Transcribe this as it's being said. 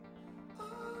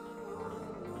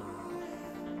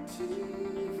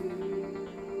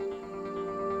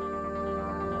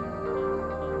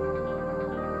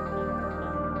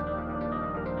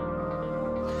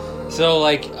So,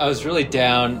 like, I was really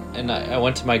down, and I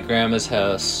went to my grandma's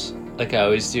house, like I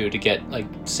always do, to get, like,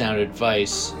 sound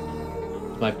advice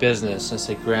with my business. I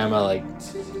said, Grandma, like,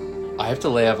 I have to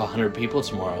lay off 100 people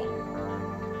tomorrow.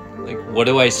 Like, what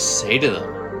do I say to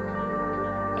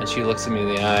them? And she looks at me in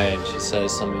the eye, and she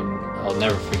says something I'll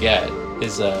never forget,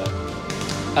 is,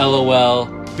 LOL,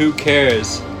 who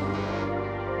cares?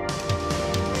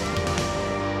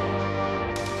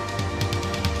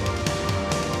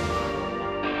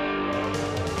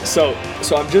 So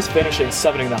I'm just finishing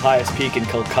summoning the highest peak in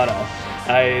Calcutta.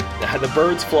 I had the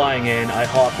birds flying in, I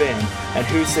hop in, and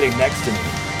who's sitting next to me?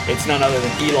 It's none other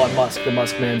than Elon Musk, the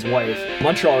Musk man's wife.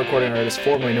 Montreal recording artist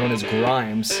formerly known as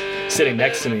Grimes, sitting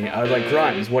next to me. I was like,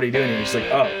 Grimes, what are you doing here? She's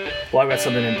like, oh, well, I've got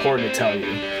something important to tell you.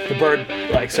 The bird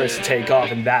starts to take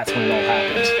off, and that's when it all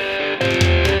happens.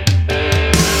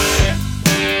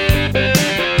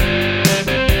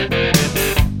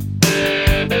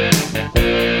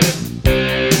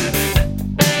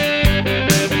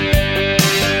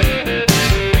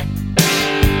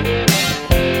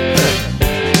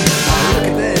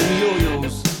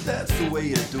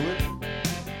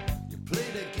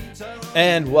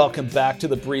 And welcome back to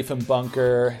the Brief and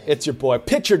Bunker. It's your boy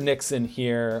Pitcher Nixon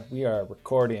here. We are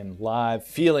recording live,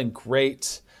 feeling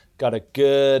great. Got a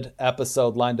good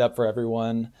episode lined up for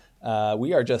everyone.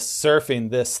 We are just surfing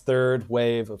this third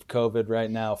wave of COVID right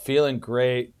now, feeling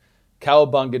great.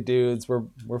 Cowabunga dudes, we're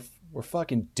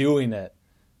fucking doing it.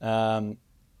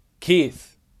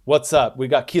 Keith, what's up? We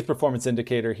got Keith Performance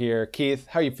Indicator here. Keith,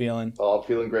 how you feeling? Oh,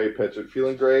 feeling great, Pitcher.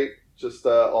 Feeling great. Just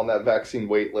on that vaccine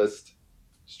wait list.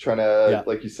 Just trying to,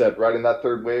 like you said, riding that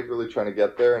third wave, really trying to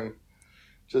get there and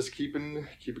just keep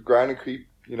it grinding,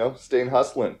 staying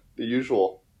hustling, the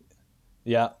usual.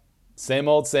 Yeah. Same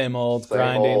old,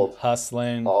 grinding,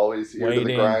 hustling. Always here to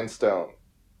the grindstone.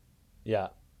 Yeah.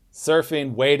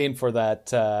 Surfing, waiting for that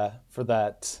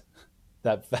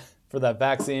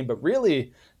vaccine, but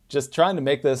really just trying to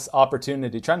make this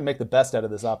opportunity, trying to make the best out of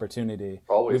this opportunity.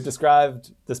 Always. We've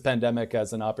described this pandemic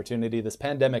as an opportunity. This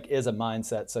pandemic is a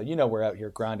mindset. So, we're out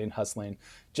here grinding, hustling,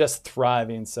 just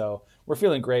thriving. So we're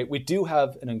feeling great. We do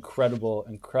have an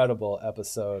incredible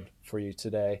episode for you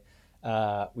today.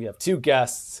 We have two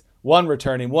guests, one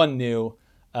returning, one new.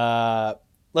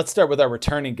 Let's start with our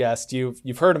returning guest.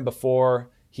 You've heard him before.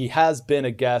 He has been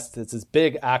a guest. It's his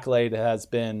big accolade. It has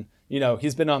been,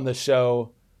 he's been on the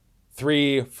show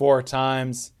 3-4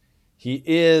 times. He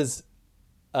is,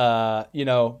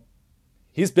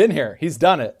 he's been here. He's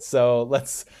done it. So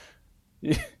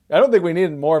I don't think we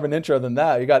need more of an intro than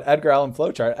that. You got Edgar Allan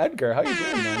Flowchart. Edgar, how you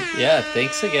doing, man? Yeah,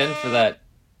 thanks again for that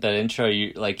intro.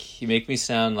 You make me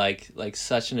sound like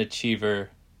such an achiever.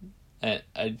 And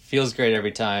it feels great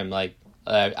every time. Like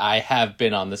I have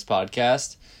been on this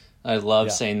podcast. I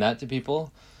love saying that to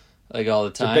people. Like all the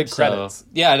time. Big credits. So,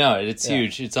 yeah, no, it's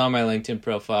huge. It's on my LinkedIn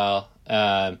profile.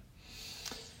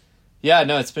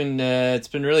 It's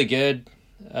been really good.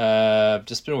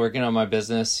 Just been working on my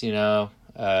business, If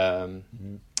the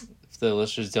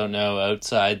listeners don't know,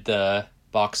 outside the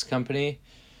box company.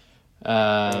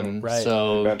 Right.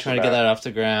 So trying to get that off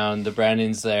the ground. The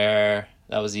branding's there.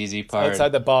 That was the easy part.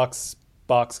 Outside the box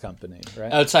company,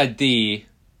 right? Outside the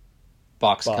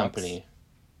box company.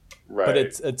 Right. But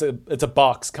it's a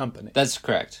box company. That's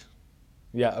correct.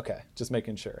 Yeah, okay. Just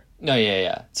making sure. No,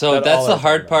 yeah. So that's the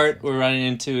hard part we're running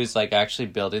into is actually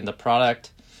building the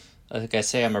product. Like I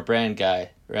say, I'm a brand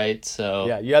guy, right? So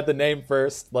yeah, you had the name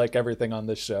first, like everything on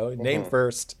this show. Name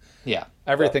first. Yeah.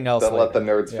 Everything else Then later. let the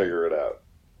nerds figure it out.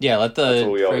 Yeah, let the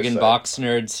friggin' say. box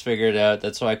nerds figure it out.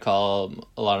 That's what I call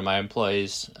a lot of my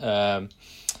employees. But,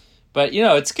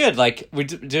 it's good. Like, we're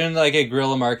doing a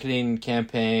guerrilla marketing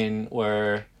campaign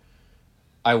where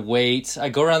I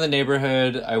go around the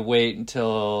neighborhood, I wait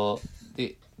until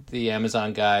the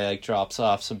Amazon guy drops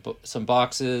off some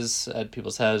boxes at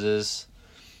people's houses,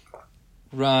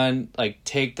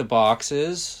 take the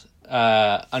boxes,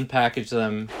 unpackage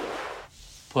them,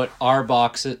 put our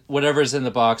boxes, whatever's in the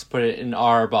box, put it in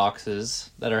our boxes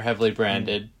that are heavily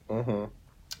branded,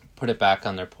 put it back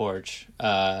on their porch.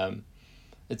 I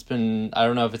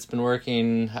don't know if it's been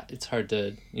working. It's hard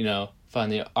to,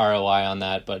 find the ROI on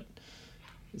that, but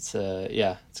it's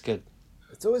good.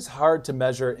 It's always hard to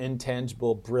measure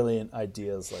intangible, brilliant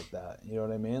ideas like that. You know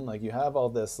what I mean? You have all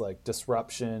this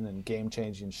disruption and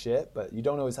game-changing shit, but you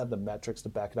don't always have the metrics to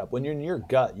back it up. When you're in your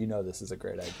gut, this is a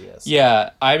great idea. So,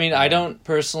 yeah, I mean, I don't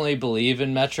personally believe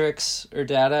in metrics or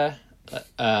data.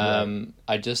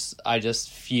 I just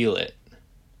feel it.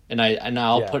 and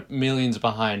I'll put millions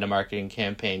behind a marketing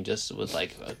campaign just with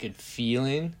like a good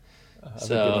feeling. A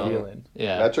good feeling.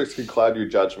 Yeah, metrics can cloud your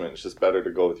judgment. It's just better to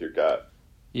go with your gut.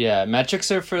 Yeah,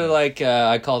 metrics are for like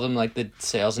I call them like the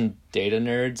sales and data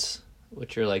nerds,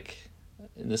 which are like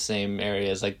in the same area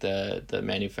as like the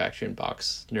manufacturing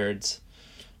box nerds.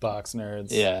 Box nerds.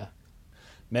 Yeah.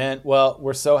 Man, well,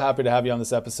 we're so happy to have you on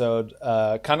this episode.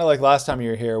 Kind of like last time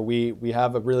you were here, we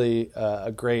have a really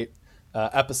a great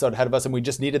episode ahead of us, and we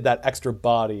just needed that extra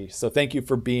body. So thank you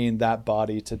for being that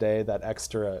body today, that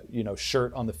extra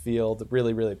shirt on the field.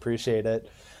 Really, really appreciate it.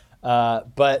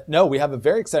 But no, we have a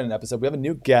very exciting episode. We have a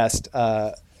new guest.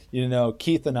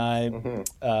 Keith and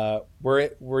I,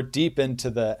 we're deep into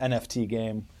the NFT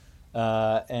game,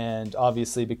 and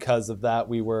obviously because of that,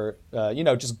 we were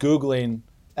just Googling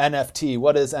NFT.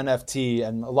 What is NFT?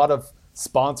 And a lot of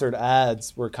sponsored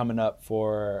ads were coming up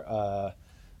for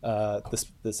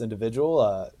this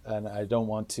individual, and I don't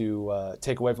want to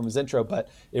take away from his intro, but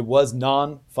it was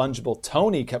non-fungible.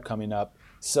 Tony kept coming up,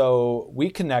 so we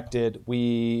connected.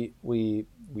 We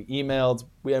emailed,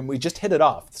 and we just hit it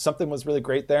off. Something was really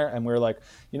great there, and we were like,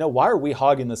 why are we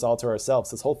hogging this all to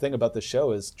ourselves? This whole thing about the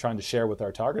show is trying to share with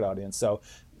our target audience. So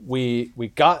we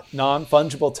got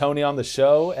non-fungible Tony on the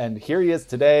show, and here he is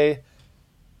today.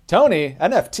 Tony,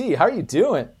 NFT, how are you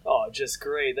doing? Oh, just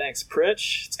great. Thanks,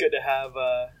 Pritch. It's good to have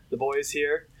the boys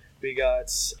here. We got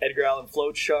Edgar Allan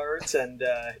Flowchart and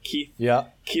Keith. Yeah.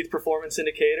 Keith Performance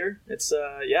Indicator. It's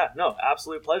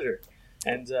absolute pleasure.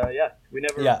 And we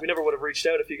never would have reached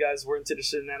out if you guys weren't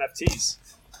interested in NFTs.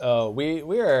 Oh,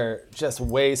 we are just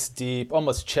waist deep,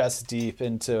 almost chest deep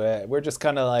into it. We're just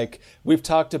kind of like, we've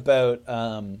talked about,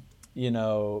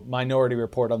 Minority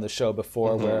Report on the show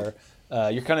before, where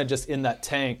you're kind of just in that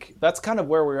tank. That's kind of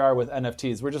where we are with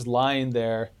NFTs. We're just lying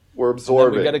there. We're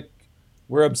absorbing.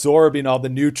 We're absorbing all the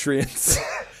nutrients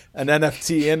and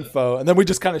NFT info, and then we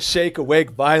just kind of shake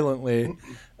awake violently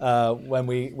when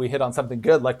we hit on something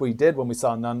good, like we did when we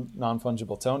saw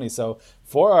non-fungible Tony. So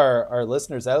for our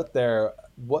listeners out there,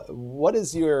 what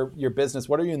is your business?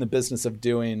 What are you in the business of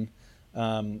doing?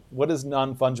 What is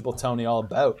non-fungible Tony all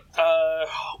about?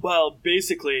 Well,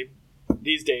 basically,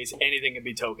 these days anything can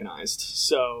be tokenized.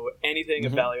 So anything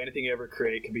of value, anything you ever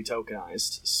create can be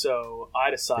tokenized. So I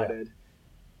decided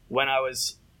when I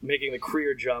was making the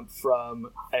career jump from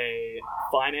a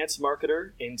finance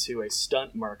marketer into a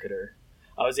stunt marketer,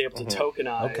 I was able to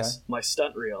tokenize my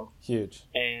stunt reel. Huge.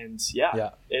 And it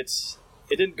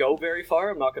didn't go very far,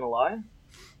 I'm not going to lie.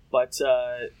 But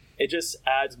it just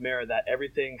adds merit that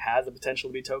everything has the potential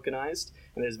to be tokenized,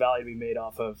 and there's value to be made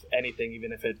off of anything,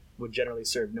 even if it would generally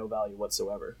serve no value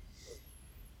whatsoever.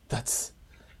 That's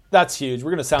huge.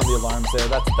 We're going to sound the alarms there.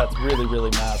 That's really, really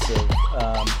massive.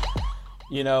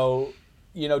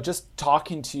 Just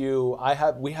talking to you,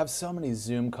 we have so many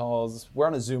Zoom calls. We're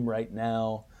on a Zoom right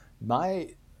now. My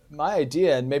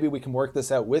idea, and maybe we can work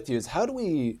this out with you, is how do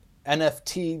we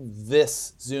NFT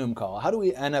this Zoom call? How do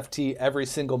we NFT every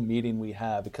single meeting we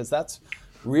have? Because that's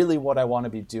really what I want to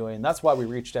be doing. That's why we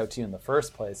reached out to you in the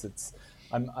first place.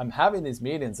 I'm having these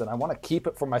meetings, and I want to keep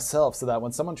it for myself so that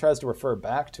when someone tries to refer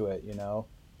back to it,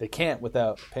 they can't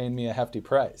without paying me a hefty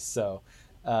price. So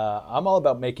I'm all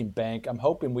about making bank. I'm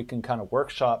hoping we can kind of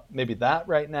workshop maybe that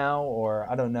right now, or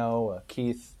I don't know,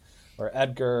 Keith or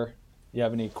Edgar, you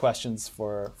have any questions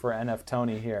for NF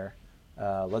Tony here?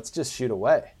 Let's just shoot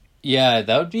away. Yeah,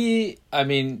 that would be,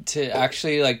 to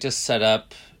actually like just set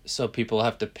up so people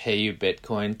have to pay you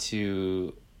Bitcoin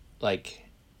to like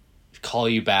call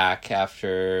you back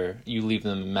after you leave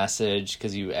them a message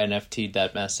because you NFT'd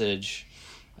that message,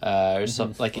 or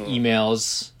some like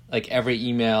emails, like every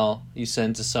email you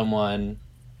send to someone,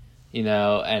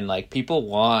 and like people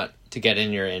want to get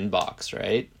in your inbox,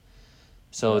 right?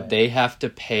 So they have to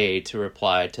pay to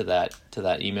reply to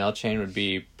that email chain would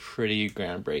be pretty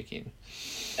groundbreaking.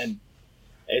 And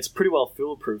it's pretty well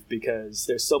foolproof because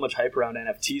there's so much hype around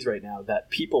NFTs right now that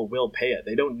people will pay it.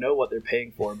 They don't know what they're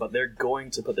paying for, but they're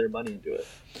going to put their money into it.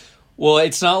 Well,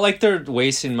 it's not like they're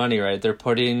wasting money, right? They're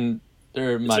putting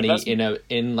their money it's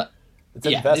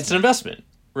an investment,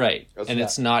 right?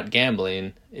 It's not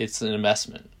gambling; it's an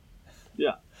investment.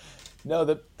 Yeah. No,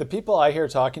 the people I hear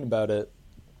talking about it,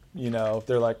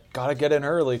 they're like, gotta get in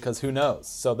early because who knows?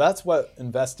 So that's what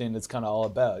investing is kind of all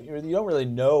about. You don't really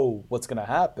know what's going to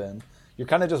happen. You're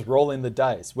kind of just rolling the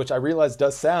dice, which I realize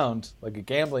does sound like a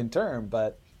gambling term,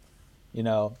 but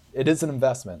it is an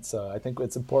investment. So I think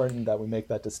it's important that we make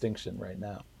that distinction right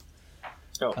now.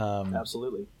 Oh,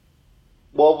 absolutely.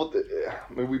 Well,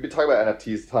 we've been talking about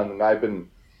NFTs a ton, and I've been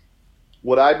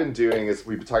what I've been doing is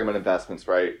we've been talking about investments,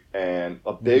 right? And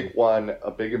a big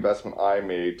investment I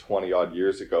made 20 odd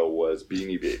years ago was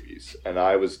Beanie Babies. And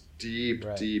I was deep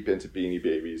into Beanie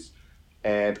Babies.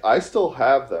 And I still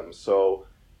have them. So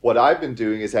what I've been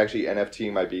doing is actually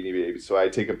NFTing my Beanie Babies. So I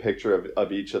take a picture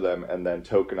of each of them and then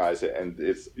tokenize it. And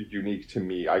it's unique to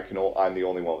me. I'm the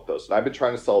only one with those. And I've been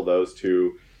trying to sell those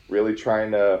too. Really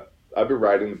I've been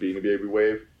riding the Beanie Baby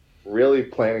wave. Really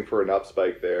planning for an up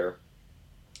spike there.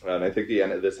 And I think the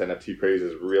end of this NFT craze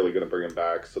is really going to bring him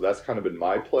back. So that's kind of been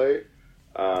my play,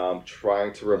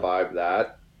 trying to revive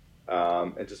that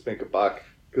and just make a buck.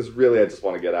 Because really, I just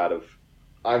want to get out of.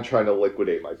 I'm trying to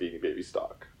liquidate my Beanie Baby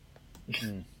stock,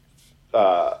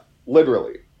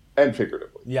 literally and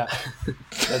figuratively. Yeah,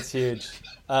 that's huge.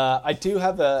 I do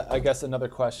have another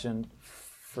question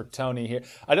for Tony here.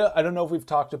 I don't know if we've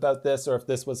talked about this or if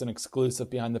this was an exclusive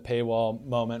behind the paywall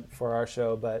moment for our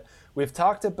show, but we've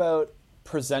talked about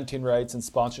presenting rights and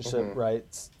sponsorship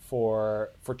rights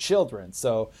for children.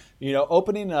 So,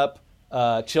 opening up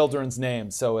children's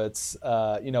names. So it's,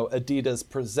 Adidas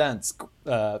presents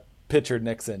Pitcher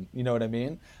Nixon. You know what I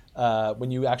mean?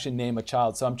 When you actually name a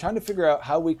child. So I'm trying to figure out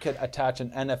how we could attach an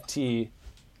NFT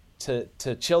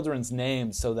to children's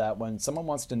names so that when someone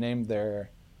wants to name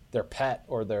their pet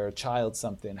or their child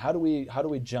something, how do we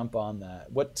jump on that?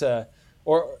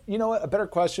 A better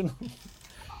question.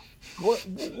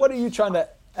 What are you trying to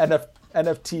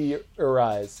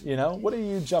NFT-erize? What are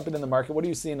you jumping in the market? What are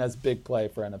you seeing as big play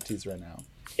for NFTs right now?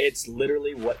 It's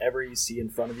literally whatever you see in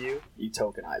front of you, you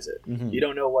tokenize it. Mm-hmm. You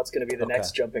don't know what's going to be the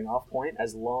next jumping off point.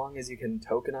 As long as you can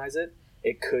tokenize it,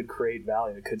 it could create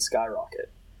value. It could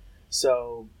skyrocket.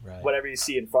 So whatever you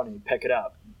see in front of you, pick it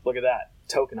up. Look at that.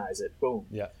 Tokenize it. Boom.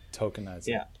 Yeah, tokenize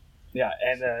it. Yeah,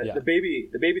 and the baby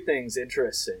thing's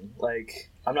interesting. Like,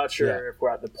 I'm not sure if we're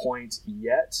at the point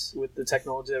yet with the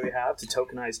technology that we have to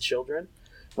tokenize children,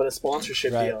 but the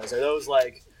sponsorship deals, are those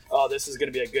like, oh, this is going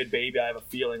to be a good baby, I have a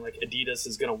feeling like Adidas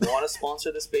is going to want to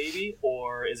sponsor this baby,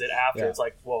 or is it after it's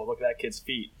like, whoa, look at that kid's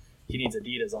feet, he needs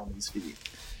Adidas on these feet?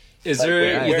 Is like,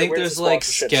 there, you think there's like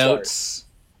scouts, start?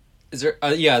 Is there,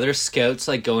 there's scouts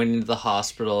like going into the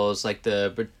hospitals, like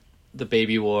the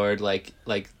baby ward, like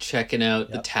checking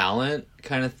out the talent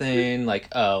kind of thing. Like,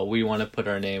 oh, we want to put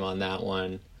our name on that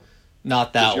one,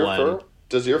 not that one.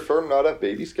 Does your firm not have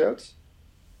baby scouts?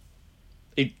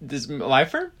 Does my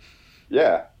firm?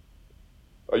 Yeah.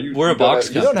 We're a box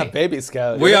company. You don't have baby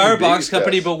scouts. We are a box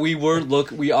company, but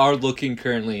we are looking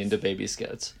currently into baby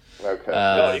scouts. Okay.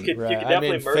 No, you could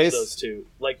definitely merge those two.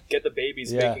 Like, get the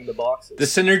babies making the boxes. The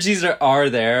synergies are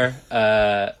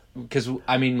there. Because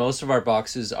most of our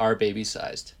boxes are baby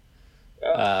sized.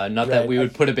 Not that we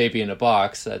would put a baby in a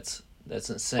box. That's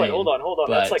insane. Wait, hold on.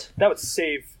 But that would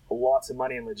save lots of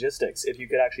money in logistics if you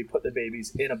could actually put the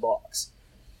babies in a box.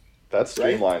 That's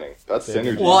streamlining. Right? That's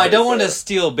synergy. Well, I don't want to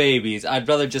steal babies. I'd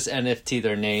rather just NFT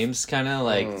their names, kind of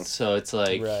like so. It's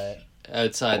like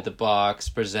outside the box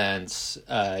presents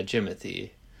Jimothy.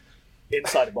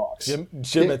 Inside the box.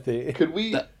 Jimothy. Could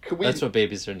we? That's what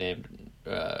babies are named.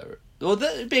 Well,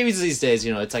 the babies these days,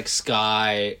 it's like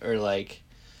Sky or like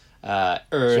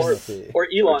Earth or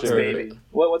Elon's baby.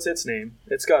 What's its name?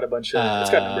 It's got a bunch of.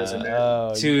 It's got numbers in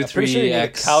there. 2, 3,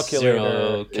 X,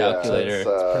 calculator.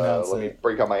 Let me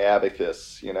break out my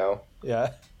abacus. Yeah.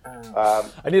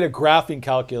 I need a graphing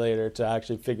calculator to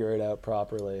actually figure it out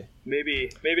properly.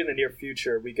 Maybe in the near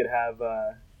future we could have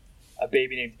a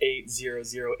baby named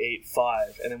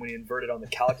 80085, and then when you invert it on the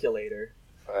calculator,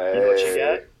 you know what you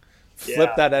get.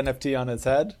 Flip that NFT on its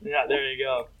head. Yeah, there you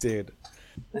go, dude.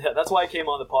 Yeah, that's why I came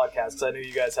on the podcast, because I knew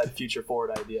you guys had future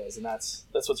forward ideas, and that's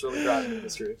what's really driving the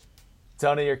industry.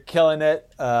 Tony, you're killing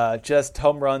it. Just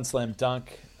home run, slam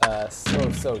dunk.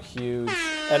 So huge.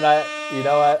 And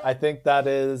I think that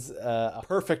is a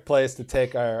perfect place to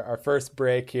take our first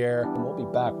break here. And we'll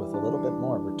be back with a little bit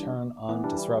more Return on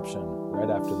Disruption right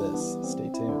after this.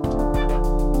 Stay tuned.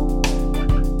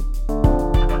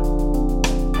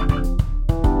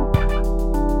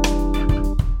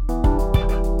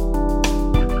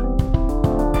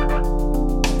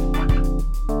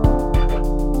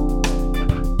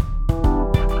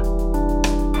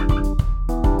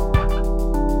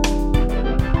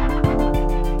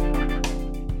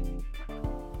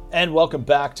 And welcome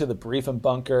back to the Brief and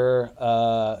Bunker.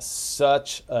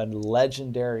 Such a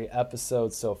legendary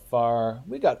episode so far.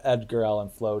 We got Edgar Allan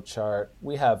Flowchart.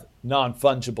 We have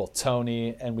Non-Fungible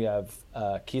Tony. And we have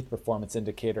Keith Performance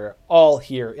Indicator all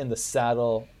here in the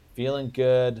saddle, feeling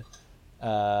good.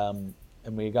 And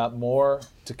we got more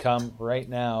to come right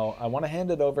now. I want to hand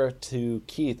it over to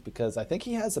Keith because I think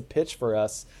he has a pitch for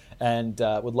us and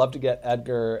would love to get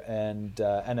Edgar and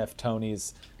NF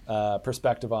Tony's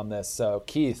perspective on this. So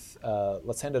Keith,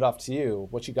 let's hand it off to you.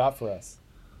 What you got for us?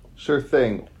 Sure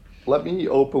thing. Let me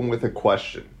open with a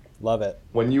question. Love it.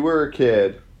 When you were a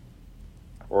kid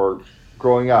or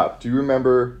growing up, do you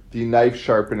remember the knife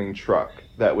sharpening truck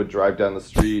that would drive down the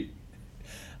street?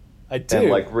 I do. And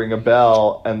like ring a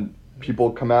bell and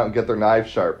people come out and get their knives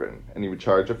sharpened, and you would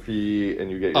charge a fee and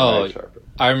you get your knife sharpened.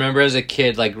 I remember as a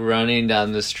kid like running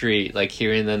down the street, like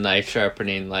hearing the knife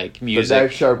sharpening like music. The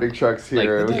knife sharpening trucks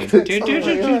here.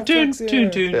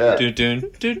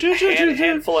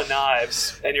 Handful of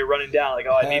knives, and you're running down like,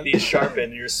 oh, I need these sharpened.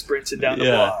 And you're sprinting down the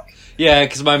block. Yeah,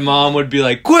 because my mom would be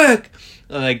like, quick!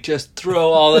 And, like, just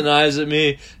throw all the knives at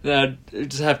me, and I'd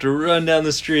just have to run down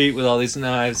the street with all these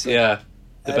knives. Yeah,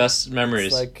 the best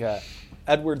memories. It's like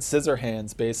Edward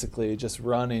Scissorhands, basically, just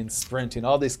running, sprinting,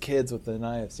 all these kids with the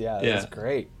knives. Yeah, it was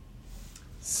great.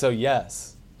 So,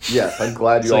 yes. Yes, I'm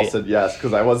glad you all said yes,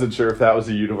 because I wasn't sure if that was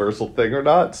a universal thing or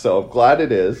not, so I'm glad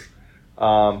it is.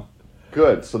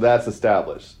 Good, so that's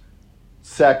established.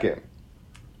 Second,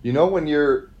 you know when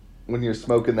you're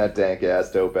smoking that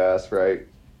dank-ass, dope-ass, right?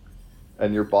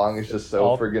 And your bong is just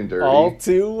so friggin' dirty. All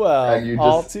too well. And you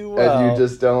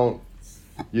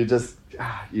just,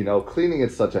 cleaning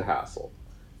is such a hassle.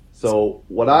 So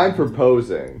what I'm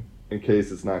proposing, in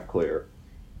case it's not clear,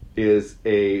 is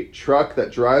a truck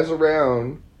that drives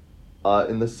around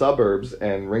in the suburbs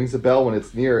and rings a bell when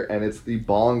it's near, and it's the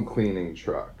bong cleaning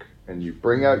truck. And you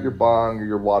bring out your bong or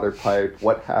your water pipe,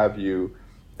 what have you,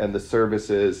 and the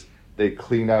service is they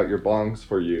clean out your bongs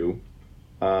for you.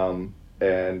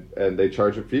 And they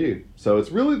charge a fee. So it's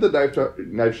really the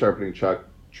knife sharpening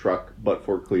truck, but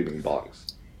for cleaning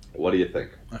bongs. What do you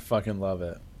think? I fucking love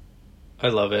it. I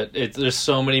love it. There's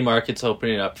so many markets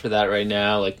opening up for that right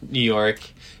now. Like New York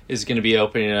is going to be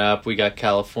opening up. We got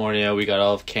California. We got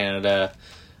all of Canada.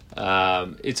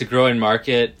 It's a growing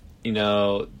market. You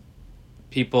know,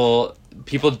 people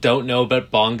don't know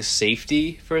about bong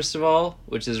safety, first of all,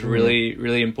 which is really,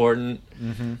 really important.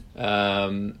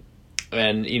 Mm-hmm.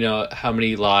 And you know how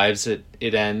many lives it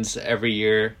ends every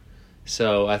year.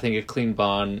 So I think a clean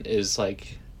bong is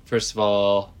like, first of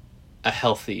all, a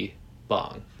healthy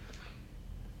bong.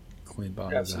 Clean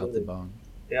bong is a healthy bong.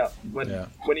 Yeah. When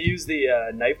you use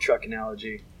the knife truck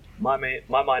analogy, my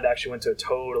mind actually went to a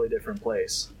totally different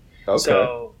place. Okay.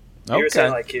 So you were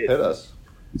saying like hit us.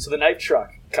 So the knife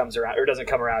truck comes around, or doesn't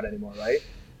come around anymore, right?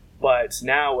 But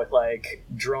now with like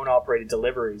drone operated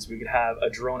deliveries, we could have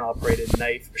a drone operated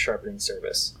knife sharpening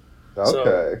service.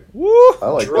 Okay. So, I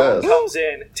like drone this. comes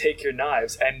in, take your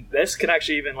knives, and this can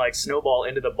actually even like snowball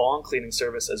into the bong cleaning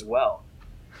service as well.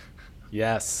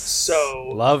 Yes.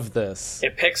 So love this.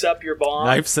 It picks up your bong,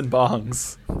 knives and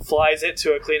bongs, flies it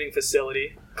to a cleaning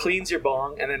facility, cleans your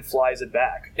bong, and then flies it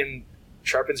back and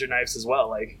sharpens your knives as well.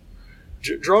 Like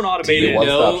drone automated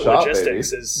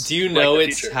logistics is. Do you know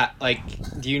it's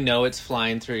do you know it's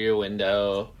flying through your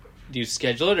window? Do you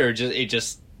schedule it, or it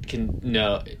just can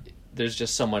no? There's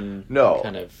just someone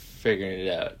kind of figuring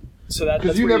it out. So that's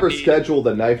because you never schedule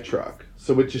the knife truck,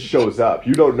 so it just shows up.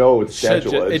 You don't know it's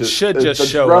scheduled. It should just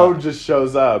show up. The drone just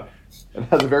shows up and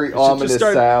has a very ominous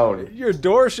sound. Your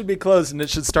door should be closed, and it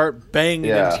should start banging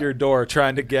into your door,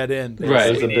 trying to get in.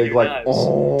 Right, there's a big like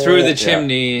through the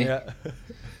chimney. Yeah.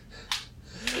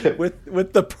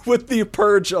 with the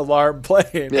purge alarm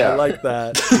playing. I like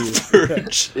that.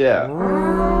 Purge. Yeah.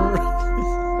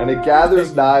 And it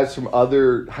gathers knives from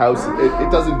other houses.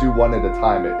 It doesn't do one at a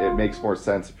time. It makes more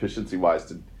sense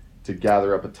efficiency-wise to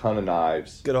gather up a ton of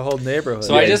knives. Get a whole neighborhood.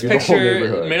 So I just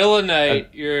picture middle of the night,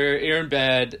 you're in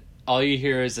bed, all you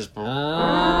hear is this,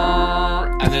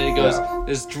 and then it goes,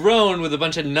 this drone with a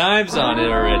bunch of knives on it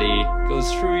already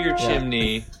goes through your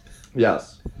chimney.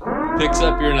 Yes. Picks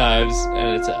up your knives,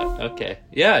 and it's out. Okay.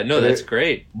 Yeah, no, that's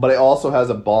great. But it also has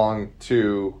a bong,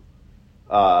 too,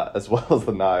 as well as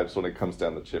the knives when it comes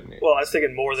down the chimney. Well, I was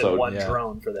thinking more than one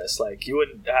drone for this. Like, you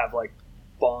wouldn't have, like,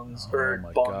 bongs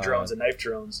drones and knife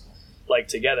drones, like,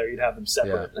 together. You'd have them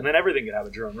separate. And then everything could have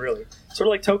a drone, really. Sort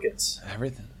of like tokens.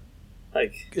 Everything.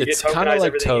 Like, it's kind of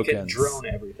like tokens. You can drone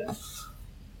everything.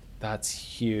 That's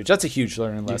huge. That's a huge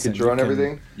learning lesson. You can drone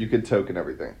everything. You can token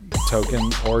everything.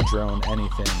 Token or drone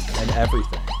anything and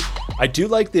everything. I do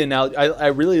like the analogy. I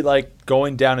really like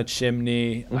going down a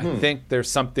chimney. Mm-hmm. I think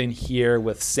there's something here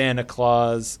with Santa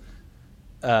Claus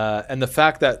and the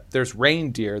fact that there's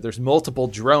reindeer. There's multiple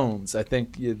drones. I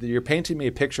think you're painting me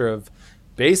a picture of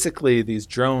basically these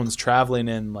drones traveling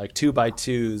in like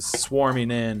 2x2s,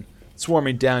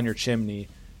 swarming down your chimney,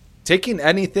 taking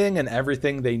anything and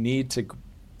everything they need to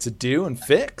do and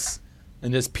fix,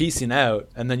 and just piecing out,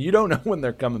 and then you don't know when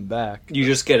they're coming back. You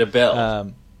just get a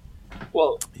bill.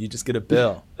 Well, you just get a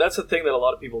bill. That's the thing that a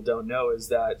lot of people don't know is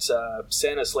that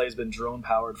Santa sleigh's been drone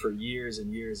powered for years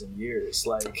and years and years.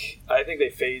 Like, I think they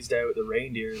phased out the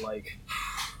reindeer like,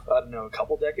 I don't know, a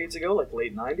couple decades ago, like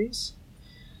late 90s.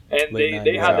 And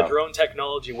they had the drone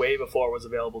technology way before it was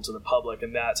available to the public,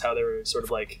 and that's how they were sort of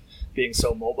like being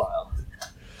so mobile.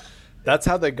 That's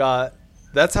how they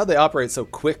operate so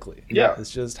quickly. Yeah. It's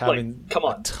just having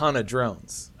a ton of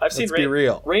drones. Let's be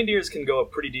real. Reindeers can go a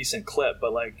pretty decent clip,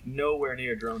 but like nowhere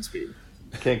near drone speed.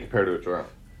 Can't compare to a drone.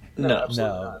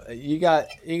 No. You got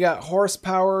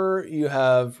horsepower, you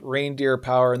have reindeer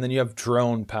power, and then you have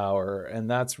drone power, and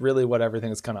that's really what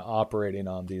everything is kind of operating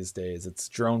on these days. It's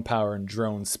drone power and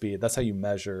drone speed. That's how you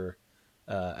measure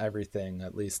everything,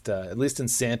 at least in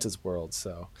Santa's world.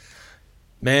 So,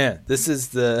 man,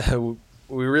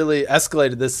 we really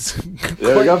escalated this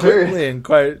quite quickly and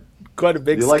quite a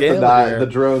big scale. You like the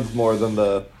drones more than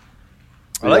the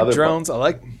I like drones. I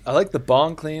like the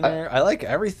bong cleaner. I like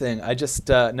everything. I just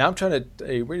now I'm trying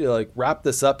to really like wrap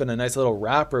this up in a nice little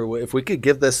wrapper. If we could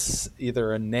give this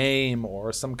either a name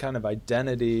or some kind of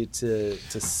identity to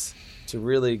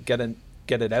really get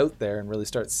it out there and really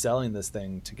start selling this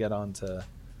thing to get onto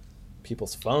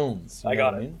people's phones. I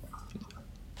got it.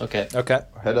 Okay.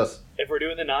 Hit us. If we're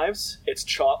doing the knives, it's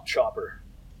Chopper.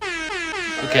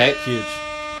 Okay. Huge.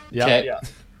 Yeah. Okay. Yeah.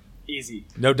 Easy.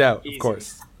 No doubt. Easy. Of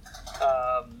course.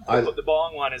 The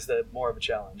bong one is the more of a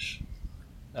challenge.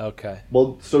 Okay.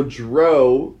 Well, so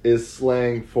dro is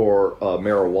slang for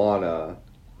marijuana.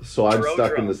 So I'm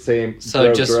stuck in the same.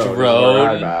 So just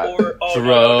drone. Here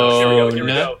we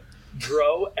go.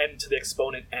 Dro and to the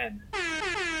exponent n.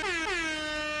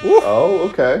 Oh,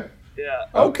 okay. Yeah.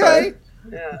 Okay.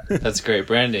 Yeah. That's great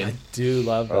branding. I do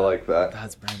love that. I like that.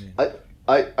 That's branding.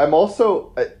 I'm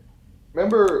also.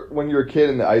 Remember when you were a kid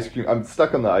in the ice cream? I'm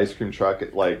stuck on the ice cream truck.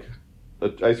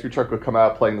 The ice cream truck would come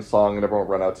out playing the song, and everyone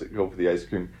would run out to go for the ice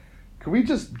cream. Can we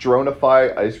just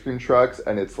dronify ice cream trucks?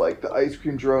 And it's like the ice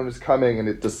cream drone is coming, and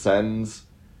it descends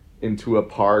into a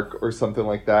park or something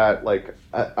like that. Like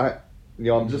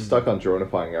I'm just stuck on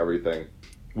dronifying everything.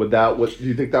 Do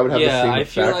you think that would have the same effect?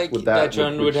 Feel like would that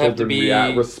drone would have to be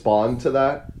respond to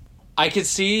that. I could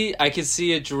see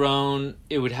a drone.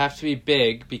 It would have to be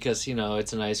big because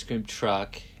it's an ice cream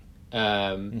truck.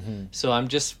 So I'm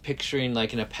just picturing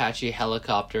like an Apache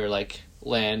helicopter like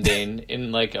landing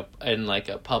in like a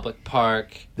public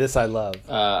park. This I love.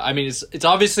 I mean, it's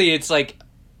obviously it's like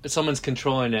someone's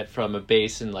controlling it from a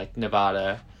base in like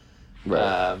Nevada.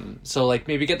 Right. So like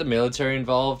maybe get the military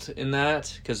involved in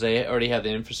that because they already have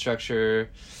the infrastructure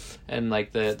and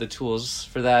like the tools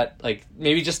for that. Like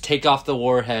maybe just take off the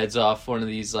warheads off one of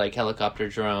these like helicopter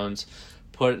drones,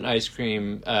 put an ice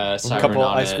cream siren on it. A couple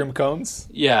ice cream cones.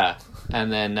 Yeah,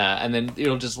 and then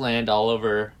it'll just land all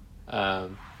over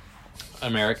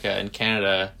America and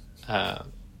Canada.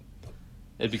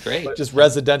 It'd be great. Just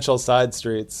residential side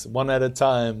streets, one at a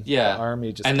time. Yeah, the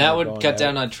army just and that would cut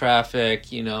down on traffic.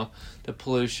 The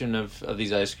pollution of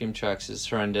these ice cream trucks is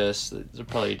horrendous. They're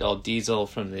probably all diesel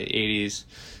from the 80s.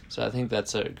 So I think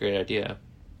that's a great idea.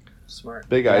 Smart.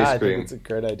 Big ice cream. I think it's a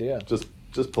great idea. Just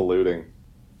polluting.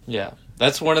 Yeah,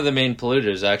 that's one of the main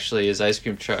polluters. Actually, is ice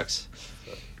cream trucks.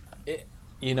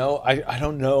 I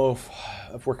don't know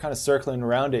if we're kind of circling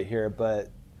around it here,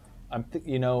 but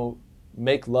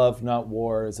make love, not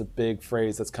war is a big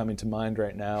phrase that's coming to mind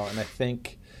right now. And I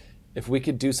think if we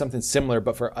could do something similar,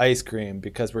 but for ice cream,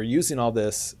 because we're using all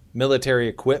this military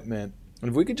equipment, and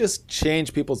if we could just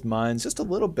change people's minds just a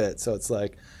little bit. So it's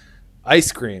like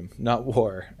ice cream, not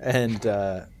war. And,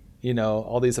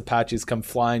 all these Apaches come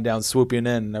flying down, swooping in,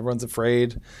 and everyone's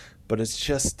afraid. But it's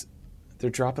just, they're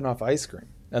dropping off ice cream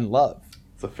and love.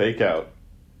 It's a fake out.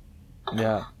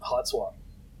 Yeah. Hot swap.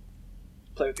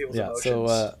 Play with people's emotions.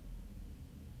 So,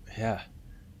 yeah.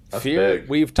 That's Fear. big.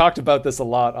 We've talked about this a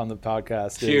lot on the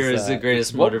podcast. Fear is the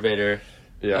greatest motivator.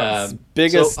 Yeah.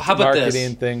 Biggest so how about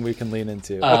marketing thing we can lean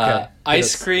into. Okay.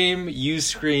 Ice cream, you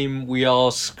scream, we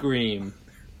all scream.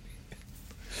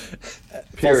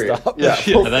 Period. Stop. Yeah.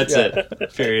 Yeah, that's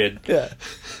it. Period. Yeah.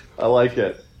 I like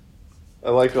it. I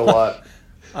like it a lot.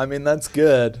 I mean, that's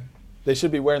good. They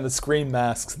should be wearing the scream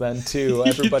masks then too.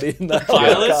 Everybody in the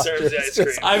Pilot serves the ice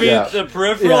cream. I mean, Yeah. the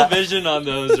peripheral vision on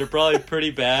those are probably pretty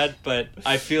bad, but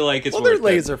I feel like it's they're worth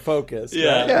laser focused.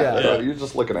 Yeah. right? Yeah. Yeah. You're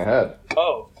just looking ahead.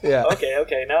 Oh. Yeah.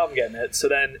 Okay. Now I'm getting it. So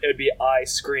then it would be I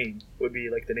Scream would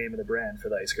be like the name of the brand for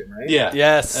the ice cream, right? it. Yeah.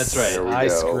 Yes. That's right. There we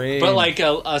Ice go. cream. But like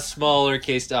a smaller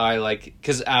case I, like,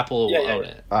 because Apple will own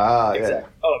it. Ah,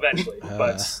 Exactly. Oh, eventually.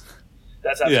 But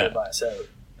that's after they buy us out.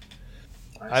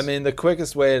 Nice. I mean, the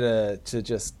quickest way to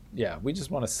just, we just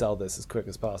want to sell this as quick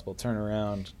as possible. Turn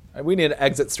around. We need an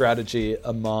exit strategy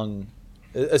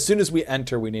as soon as we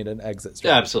enter, we need an exit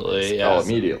strategy. Absolutely, yeah. Oh,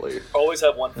 immediately. Always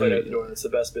have one foot out the door. That's the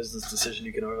best business decision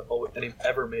you can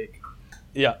ever make.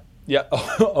 Yeah.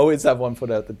 Always have one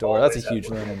foot out the door. Always That's a have huge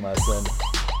one. learning lesson.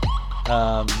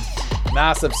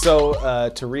 Massive. So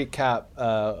to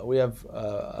recap, we have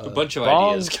A bunch of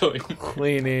bong ideas going.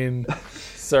 cleaning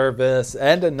service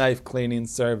and a knife cleaning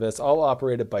service, all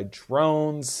operated by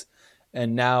drones,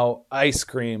 and now ice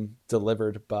cream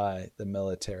delivered by the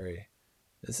military.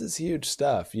 This is huge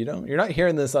stuff. You're not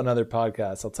hearing this on other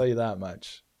podcasts. I'll tell you that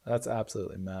much. That's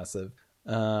absolutely massive.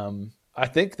 I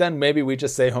think then maybe we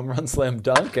just say home run, slam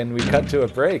dunk, and we cut to a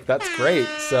break. That's great.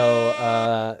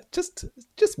 So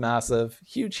just massive,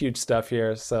 huge stuff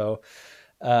here. So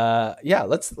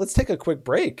let's take a quick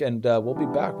break, and we'll be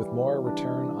back with more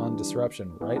Return on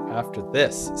Disruption right after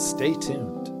this. Stay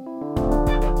tuned.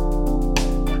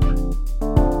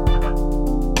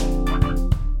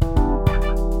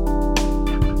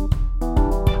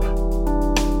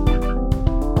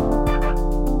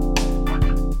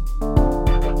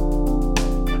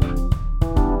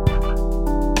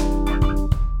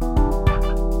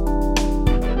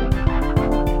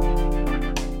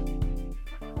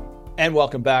 And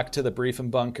welcome back to the Brief and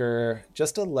Bunker.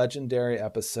 Just a legendary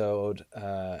episode.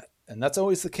 And that's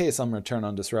always the case on Return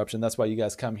on Disruption. That's why you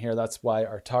guys come here. That's why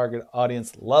our target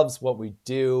audience loves what we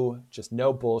do. Just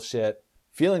no bullshit.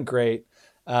 Feeling great.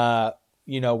 We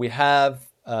have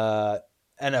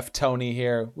NF Tony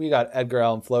here. We got Edgar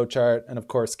Allen Flowchart. And of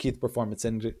course, Keith Performance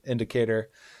Indicator.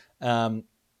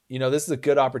 This is a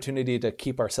good opportunity to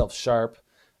keep ourselves sharp.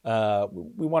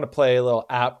 We want to play a little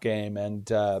app game, and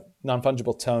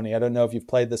Non-Fungible Tony, I don't know if you've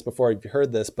played this before, if you've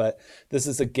heard this, but this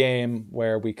is a game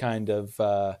where we kind of,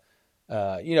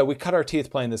 we cut our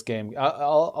teeth playing this game.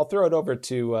 I'll throw it over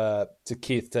to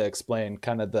Keith to explain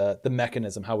kind of the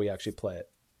mechanism, how we actually play it.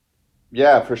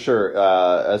 Yeah, for sure.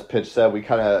 As Pitch said, we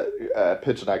kind of,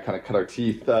 Pitch and I kind of cut our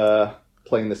teeth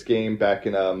playing this game back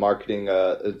in marketing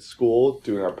at school,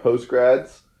 doing our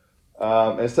postgrads.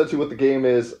 And essentially what the game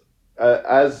is,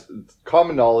 as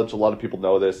common knowledge, a lot of people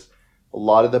know this, a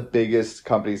lot of the biggest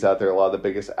companies out there, a lot of the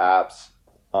biggest apps,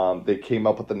 they came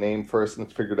up with the name first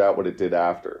and figured out what it did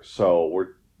after. So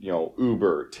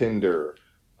Uber, Tinder,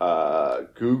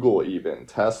 Google even,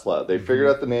 Tesla, they figured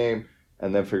out the name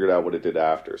and then figured out what it did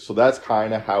after. So that's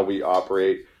kind of how we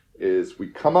operate, is we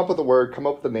come up with a word, come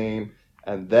up with a name,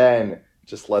 and then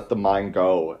just let the mind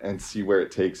go and see where it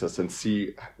takes us and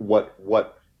see what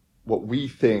we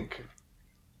think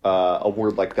a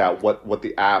word like that, what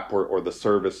the app or the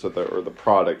service or the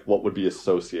product, what would be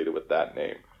associated with that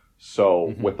name.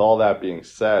 So with all that being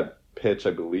said, Pitch,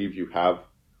 I believe you have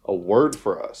a word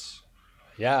for us.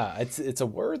 Yeah, it's a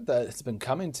word that has been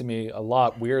coming to me a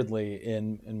lot weirdly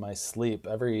in my sleep.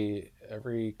 Every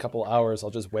couple hours,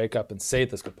 I'll just wake up and say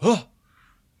this, go, huh!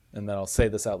 And then I'll say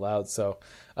this out loud. So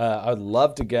I would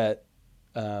love to get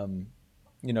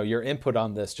your input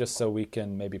on this, just so we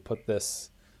can maybe put this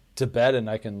to bed and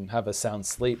I can have a sound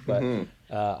sleep. But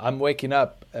I'm waking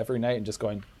up every night and just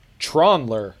going,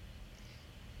 Trondler.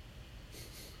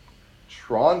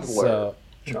 Trondler.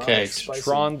 Okay.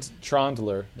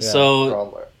 Trondler. Yeah.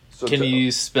 So can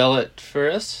you spell it for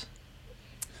us?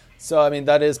 So, I mean,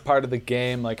 that is part of the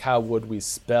game. Like, how would we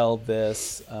spell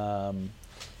this?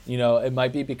 It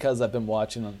might be because I've been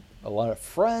watching a lot of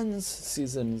Friends,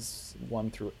 seasons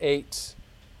 1 through 8.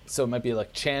 So it might be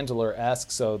like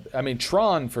Chandler-esque. So, I mean,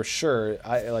 Tron for sure.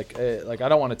 I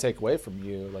don't want to take away from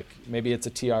you. Like, maybe it's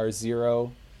a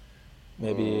TR0.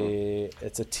 Maybe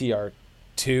it's a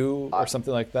TR2 or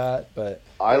something like that. But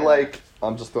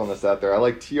I'm just throwing this out there. I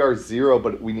like TR0,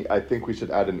 but I think we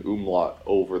should add an umlaut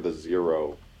over the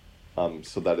 0,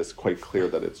 so that it's quite clear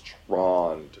that it's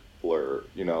Trondler,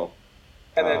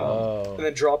 And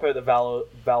then drop out the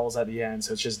vowels at the end,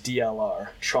 so it's just DLR.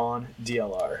 Tron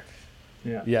DLR.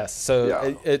 Yeah. Yes.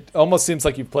 So it almost seems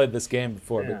like you've played this game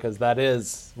before, because that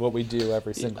is what we do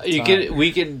every single time.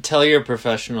 We can tell you're a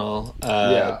professional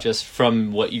just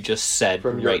from what you just said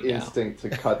from right your now. instinct to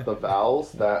cut the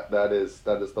vowels. that is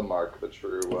the mark of a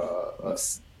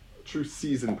true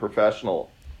seasoned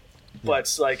professional. But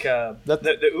it's like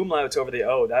the umlaut's over the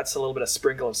O. That's a little bit of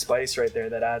sprinkle of spice right there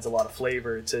that adds a lot of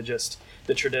flavor to just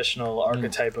the traditional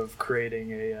archetype of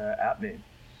creating a app name.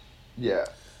 Yeah.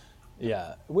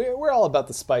 Yeah, we're all about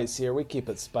the spice here. We keep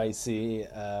it spicy.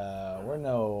 We're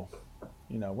no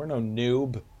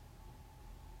noob.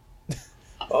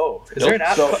 Oh, is Nope. there an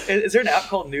app? So- Is there an app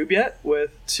called Noob yet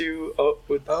with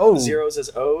zeros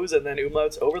as O's and then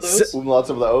umlauts over those? Umlauts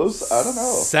of the O's? I don't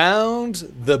know.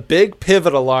 Sound the big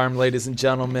pivot alarm, ladies and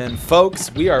gentlemen.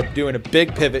 Folks, we are doing a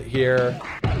big pivot here.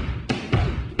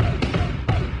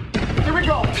 Here we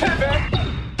go. Pivot.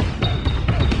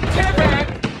 Pivot.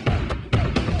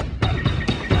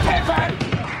 Pivot.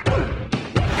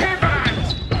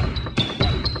 Pivot.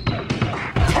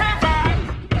 Pivot.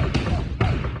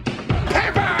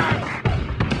 Pivot.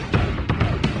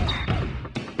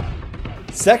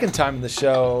 Second time in the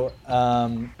show.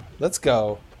 Let's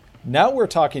go. Now we're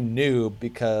talking noob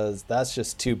because that's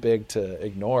just too big to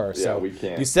ignore. Yeah, So we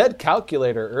can't. You said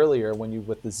calculator earlier when you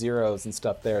with the zeros and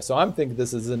stuff there. So I'm thinking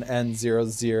this is an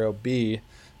N00B,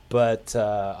 but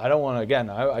I don't want to. Again,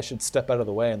 I should step out of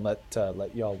the way and let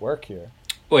y'all work here.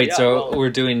 Wait, Yeah, so well- we're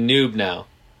doing noob now.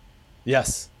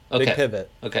 Yes. Okay. Big pivot.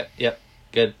 Okay, yep,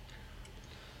 good.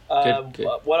 Good.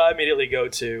 What I immediately go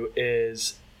to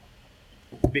is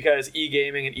because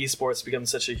e-gaming and esports become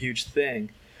such a huge thing.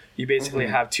 You basically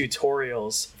have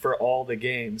tutorials for all the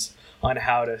games on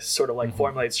how to sort of like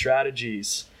formulate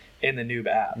strategies in the Noob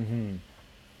app.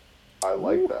 I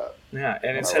like that. Yeah,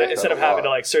 and I instead like instead that of a having to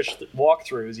lot. like search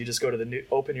walkthroughs, you just go to the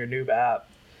open your Noob app,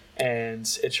 and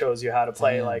it shows you how to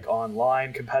play Damn. like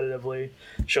online competitively.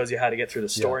 Shows you how to get through the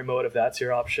story mode if that's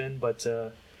your option. But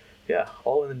yeah,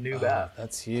 all in the Noob app.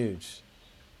 That's huge.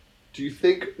 Do you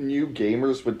think new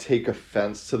gamers would take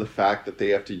offense to the fact that they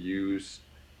have to use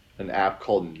an app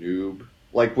called Noob?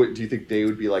 Like, what do you think they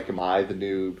would be like? Am I the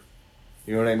noob?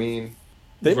 You know what I mean?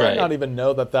 They might Right. not even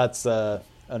know that that's an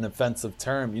offensive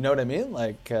term. You know what I mean?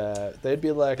 Like they'd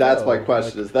be like, That's oh, my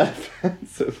question. like, Is that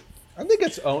offensive? I think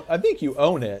it's own. I think you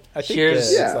own it. I think Here's-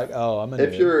 it's Yeah. like, oh, I'm a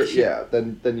If noob. you're, yeah,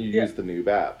 then you Yeah. use the Noob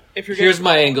app. If you're Here's getting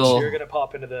my phones, angle. You're gonna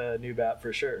pop into the Noob app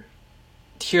for sure.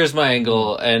 Here's my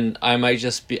angle, and I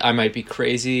might be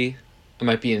crazy, I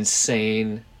might be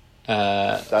insane.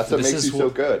 That's what this makes is you so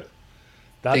good.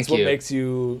 That's Thank what you. makes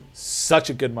you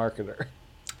such a good marketer.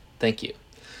 Thank you.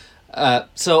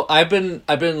 So I've been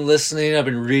listening. I've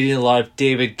been reading a lot of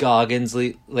David Goggins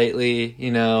lately.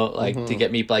 You know, like to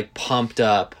get me like pumped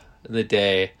up in the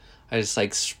day. I just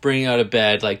like spring out of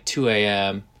bed like 2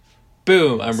 a.m.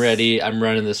 Boom! I'm ready. I'm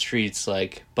running the streets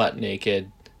like butt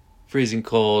naked, freezing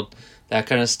cold, that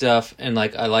kind of stuff. And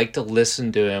like I like to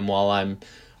listen to him while I'm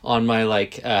on my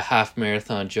like half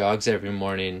marathon jogs every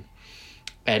morning.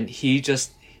 And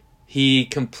he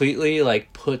completely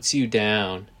like puts you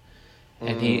down.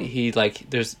 And he like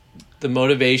there's the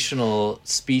motivational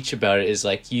speech about it is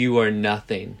like, you are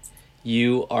nothing,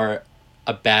 you are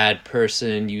a bad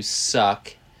person, you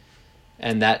suck,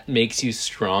 and that makes you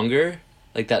stronger.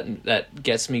 Like that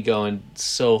gets me going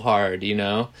so hard, you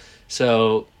know.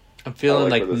 So I'm feeling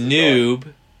like like where this is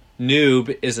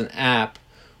Noob is an app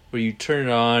where you turn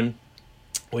it on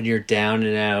when you're down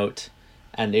and out,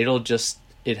 and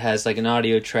it has like an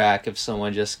audio track of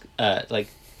someone just like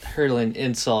hurling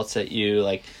insults at you,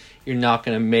 like you're not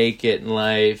gonna make it in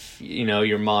life, you know,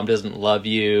 your mom doesn't love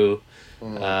you,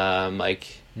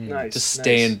 like Nice. just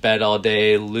stay in bed all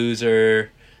day,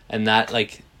 loser. And that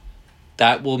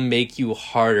will make you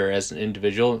harder as an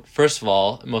individual. First of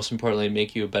all, most importantly,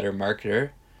 make you a better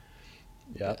marketer.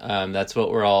 Yeah. That's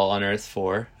what we're all on earth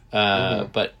for.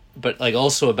 But like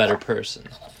also a better person.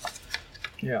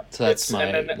 Yeah. So that's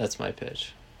It's- that's my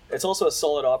pitch. It's also a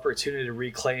solid opportunity to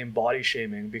reclaim body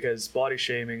shaming, because body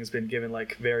shaming has been given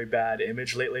like very bad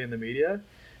image lately in the media.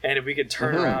 And if we could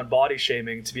turn around body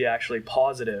shaming to be actually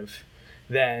positive,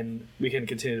 then we can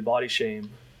continue to body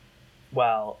shame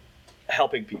while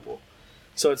helping people.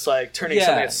 So it's like turning Yeah,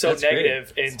 something that's so that's great.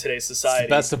 negative in today's It's the society.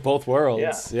 best of both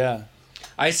worlds. Yeah.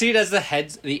 I see it as the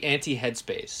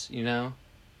anti-headspace, you know?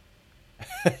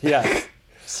 Yeah.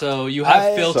 So you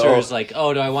have filters So- like,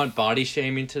 oh, do I want body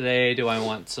shaming today? Do I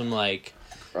want some like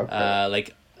Okay.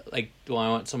 like do I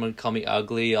want someone to call me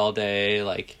ugly all day?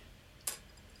 Like,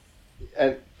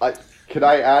 And could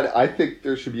I add? I think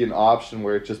there should be an option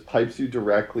where it just pipes you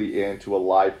directly into a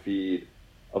live feed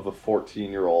of a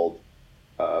 14-year-old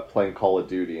playing Call of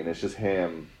Duty, and it's just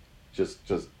him, just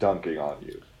dunking on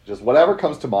you. Just whatever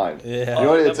comes to mind. Yeah. You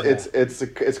know, Oh,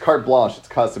 it's carte blanche. It's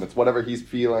custom. It's whatever he's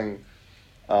feeling.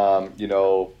 You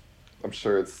know, I'm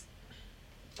sure it's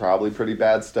probably pretty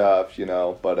bad stuff. You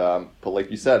know, but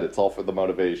like you said, it's all for the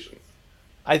motivation.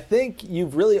 I think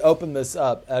you've really opened this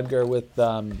up, Edgar, with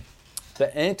the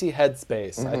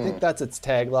anti-headspace. I think that's its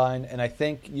tagline, and I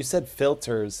think you said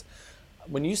filters.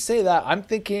 When you say that, I'm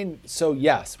thinking, so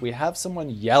yes, we have someone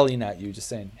yelling at you, just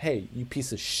saying, hey, you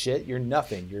piece of shit, you're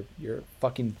nothing, you're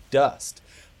fucking dust.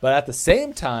 But at the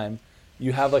same time,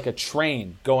 you have like a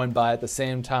train going by at the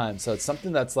same time. So it's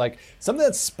something that's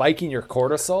spiking your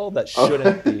cortisol that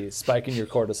shouldn't be spiking your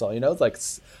cortisol. You know, it's like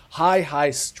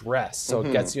high stress. So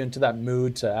it gets you into that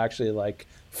mood to actually like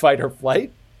fight or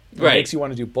flight. It makes you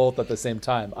want to do both at the same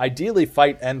time. Ideally,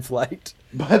 fight and flight.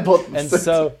 And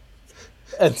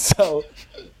so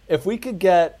if we could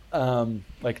get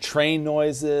like train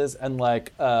noises and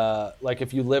like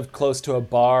if you lived close to a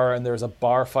bar and there's a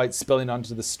bar fight spilling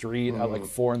onto the street at like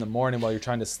 4 a.m. while you're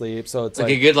trying to sleep, so it's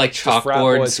like a good like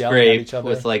chalkboard scrape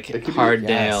with like hard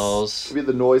nails. It could be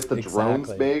the noise the drones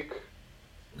make.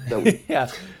 Yeah,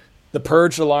 the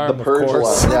purge alarm. The purge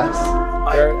alarm. Yes.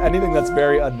 Anything that's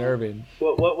very unnerving.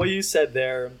 What you said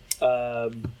there,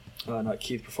 not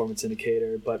Keith Performance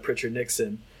Indicator, but Pritchard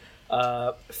Nixon.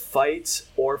 Fight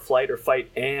or flight, or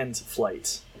fight and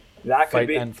flight. That could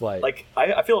be and flight. Like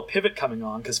I feel a pivot coming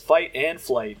on, because fight and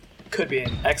flight could be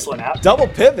an excellent app. Double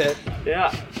pivot.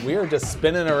 Yeah. We are just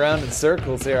spinning around in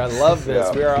circles here. I love this.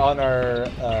 Yeah. We are on our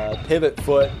pivot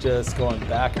foot, just going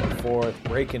back and forth,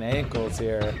 breaking ankles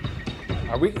here.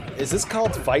 Is this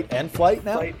called fight and flight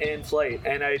now? Fight and flight.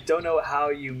 And I don't know how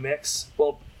you mix.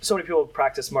 Well, so many people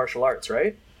practice martial arts,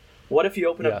 right? What if you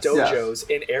open up dojos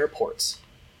in airports?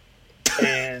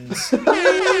 And you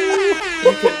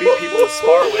can meet people to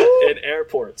spar with in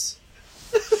airports.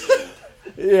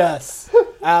 Yes,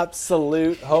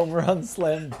 absolute home run,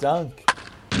 slam dunk.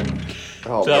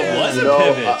 Oh, that was a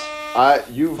pivot.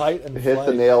 You hit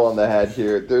the nail on the head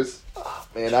here.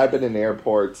 I've been in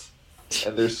airports,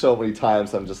 and there's so many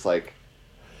times I'm just like,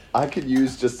 I could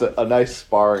use just a nice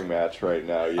sparring match right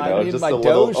now. You know, just a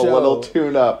little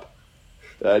tune up.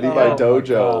 I need my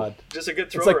dojo. Just a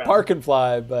good throw It's like around. Park and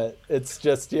Fly, but it's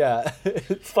just,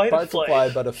 Fight Park and fly.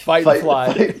 Fly, but a fight and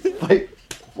fly.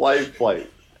 Flight. Fight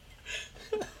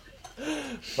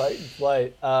and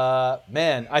flight.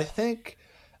 Man, I think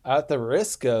at the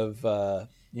risk of,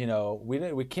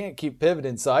 we can't keep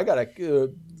pivoting, so I got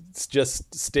to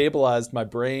just stabilize my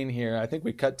brain here. I think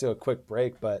we cut to a quick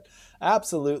break, but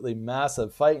absolutely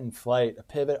massive fight and flight, a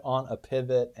pivot on a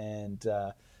pivot, and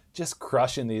just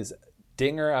crushing these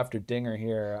dinger after dinger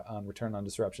here on Return on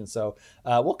Disruption. So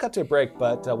we'll cut to a break,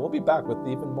 but we'll be back with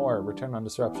even more Return on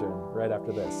Disruption right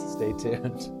after this. Stay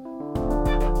tuned.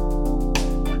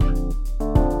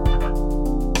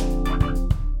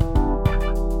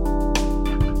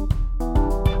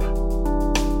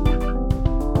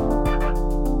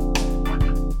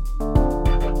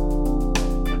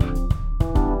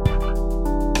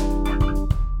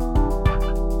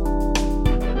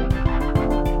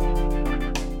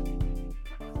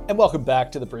 And welcome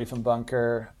back to the Briefing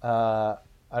Bunker. I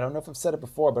don't know if I've said it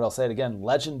before, but I'll say it again.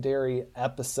 Legendary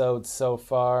episode so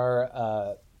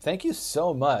far. Thank you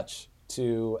so much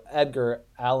to Edgar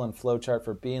Allen Flowchart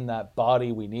for being that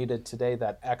body we needed today,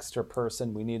 that extra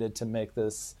person we needed to make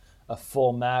this a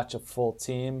full match, a full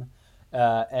team.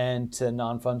 And to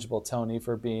Non-Fungible Tony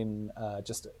for being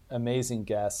just an amazing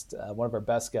guest, one of our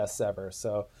best guests ever.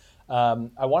 So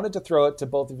I wanted to throw it to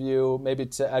both of you, maybe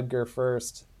to Edgar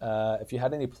first. If you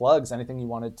had any plugs, anything you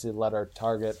wanted to let our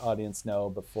target audience know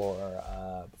before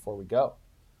we go.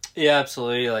 Yeah,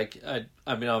 absolutely. Like,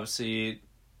 I mean, obviously,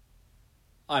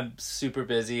 I'm super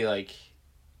busy. Like,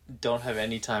 don't have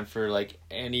any time for like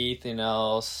anything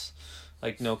else.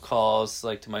 Like, no calls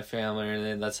like to my family or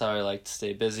anything. That's how I like to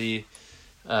stay busy.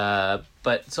 But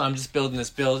so I'm just building this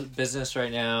business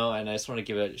right now, and I just want to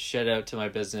give a shout out to my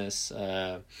business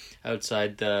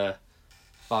outside the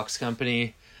box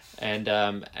company,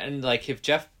 and like if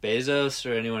Jeff Bezos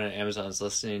or anyone at Amazon is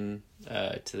listening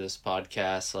to this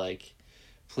podcast, like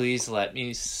please let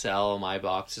me sell my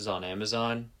boxes on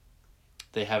Amazon.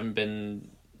 They haven't been.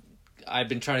 I've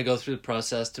been trying to go through the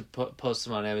process to post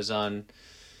them on Amazon,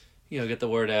 get the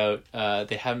word out.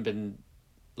 They haven't been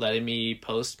letting me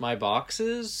post my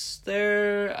boxes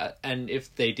there, and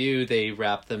if they do, they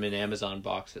wrap them in Amazon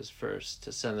boxes first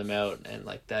to send them out, and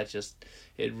like that just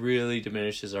it really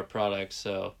diminishes our product.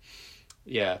 So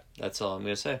yeah, that's all I'm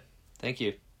gonna say. Thank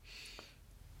you.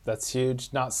 That's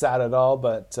huge. Not sad at all,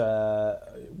 but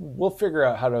we'll figure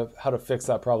out how to fix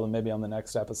that problem maybe on the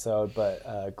next episode.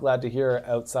 But glad to hear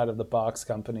Outside of the Box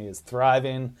company is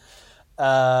thriving.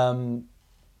 Non-Fungible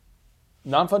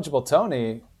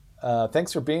Tony,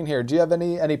 thanks for being here. Do you have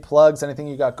any plugs, anything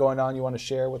you got going on you want to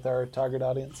share with our target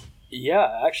audience?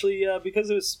 Yeah, actually,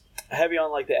 because it was heavy on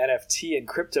like the NFT and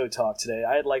crypto talk today,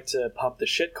 I'd like to pump the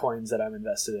shit coins that I'm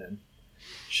invested in.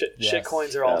 Shit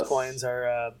coins or altcoins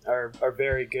are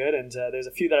very good, and there's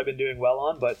a few that I've been doing well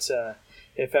on. But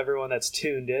if everyone that's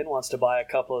tuned in wants to buy a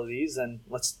couple of these, then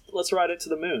let's ride it to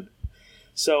the moon.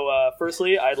 So,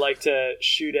 firstly, I'd like to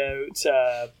shout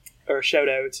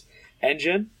out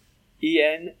Engine,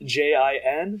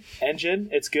 ENJIN, Engine.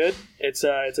 It's good. It's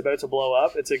about to blow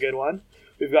up. It's a good one.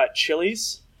 We've got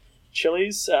Chiliz.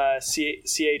 Chiliz,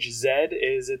 CHZ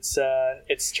is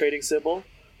its trading symbol.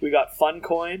 We got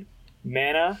Funcoin,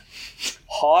 Mana,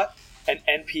 Hot, and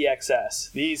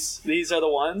NPXS. These are the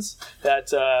ones that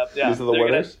These are the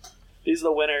winners. These are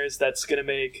the winners. That's gonna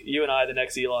make you and I the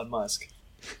next Elon Musk.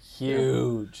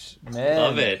 Huge, man.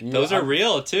 Love it. Those are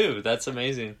real too. That's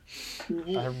amazing.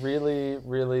 I really,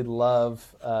 really love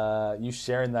you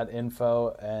sharing that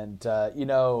info. And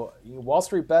Wall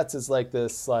Street Bets is like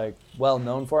this, like well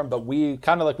known for them, but we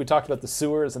kind of like we talked about the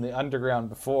sewers and the underground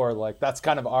before. Like that's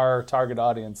kind of our target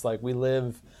audience. Like we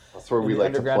live. That's where we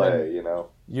like to play.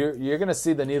 You're gonna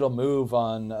see the needle move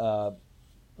on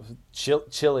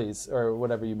Chiliz or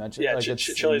whatever you mentioned. Yeah, like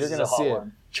Chiliz is a hot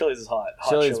one. Chiliz is hot.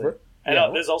 Hot Chiliz. Chili.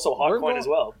 And there's also Hot Coin as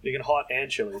well. You can hot and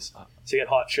Chiliz. So you get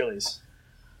Hot Chiliz.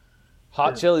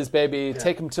 Hot Chiliz, baby. Yeah.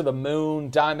 Take them to the moon.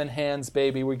 Diamond hands,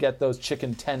 baby. We get those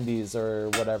chicken tendies or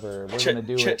whatever. We're going to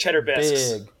do it cheddar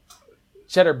bisques. Big.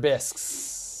 Cheddar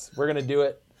bisques. We're going to do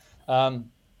it.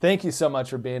 Thank you so much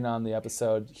for being on the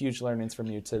episode. Huge learnings from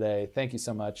you today. Thank you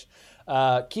so much.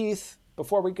 Keith,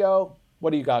 before we go, what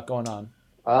do you got going on?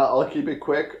 I'll keep it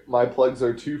quick. My plugs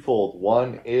are twofold.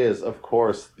 One is, of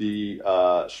course, the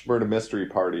Shmurda Mystery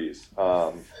Parties.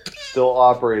 Still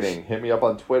operating. Hit me up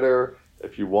on Twitter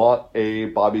if you want a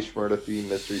Bobby Shmurda themed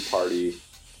mystery party.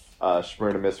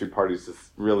 Shmurda Mystery Parties is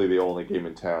really the only game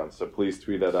in town. So please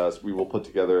tweet at us. We will put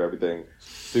together everything.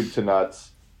 Soup to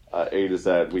nuts, A to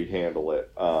Z. We handle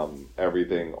it.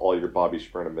 Everything, all your Bobby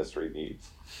Shmurda mystery needs.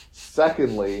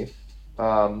 Secondly,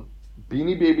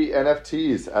 Beanie Baby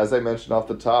NFTs, as I mentioned off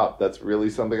the top, that's really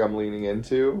something I'm leaning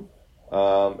into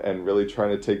and really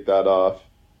trying to take that off.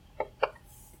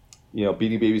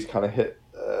 Beanie Babies kind of hit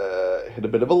a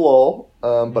bit of a lull,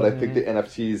 but I think the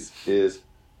NFTs is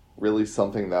really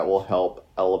something that will help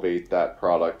elevate that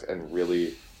product and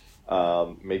really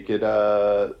make it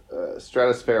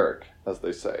stratospheric, as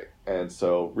they say. And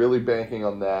so really banking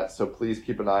on that. So please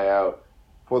keep an eye out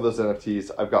for those NFTs.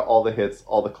 I've got all the hits,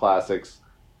 all the classics.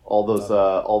 All those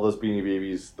Beanie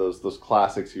Babies, those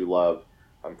classics you love.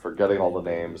 I'm forgetting all the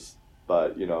names,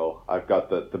 but I've got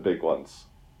the big ones.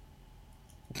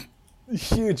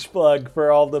 Huge plug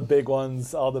for all the big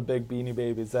ones, all the big Beanie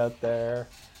Babies out there.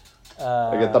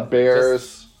 I get the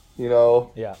bears,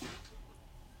 Yeah.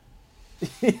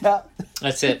 Yeah.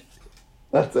 That's it.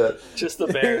 That's it. Just the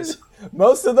bears.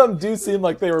 Most of them do seem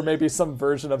like they were maybe some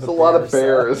version of a lot of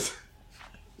bears. So.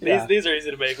 These are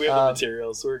easy to make. We have the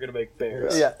materials, so we're going to make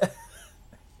bears. Yeah.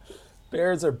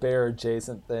 Bears are bear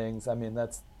adjacent things. I mean,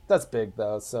 that's big,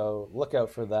 though, so look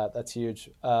out for that. That's huge.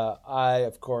 I,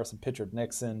 of course, am Pitchard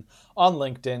Nixon on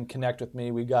LinkedIn. Connect with me.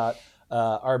 We got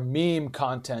our meme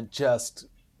content just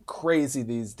crazy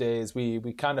these days. We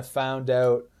kind of found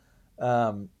out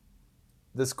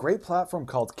this great platform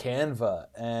called Canva,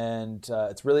 and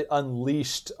it's really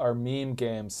unleashed our meme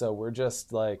game, so we're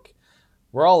just like...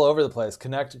 We're all over the place.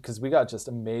 Connect because we got just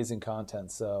amazing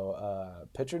content. So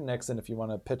Pitchard Nixon, if you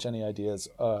want to pitch any ideas,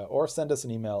 or send us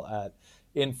an email at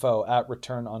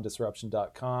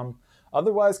info@returnondisruption.com.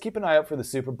 Otherwise, keep an eye out for the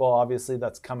Super Bowl. Obviously,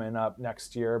 that's coming up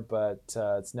next year, but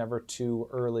it's never too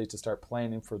early to start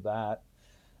planning for that.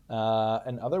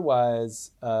 And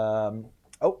otherwise,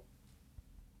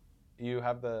 you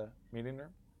have the meeting room?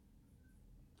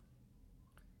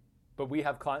 But we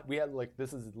have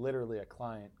this is literally a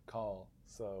client call.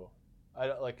 So I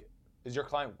don't is your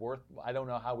client worth, I don't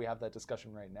know how we have that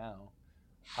discussion right now.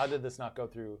 How did this not go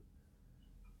through?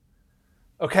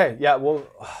 Okay. Yeah. Well,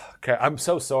 okay. I'm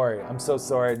so sorry.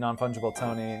 Non-fungible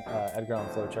Tony, Edgar on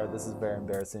Flowchart. This is very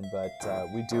embarrassing, but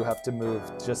we do have to move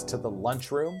just to the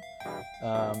lunchroom.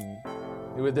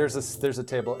 There's a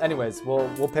table. Anyways,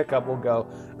 we'll pick up. We'll go.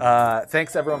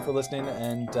 Thanks everyone for listening,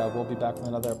 and we'll be back with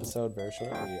another episode very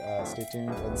shortly. Stay tuned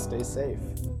and stay safe.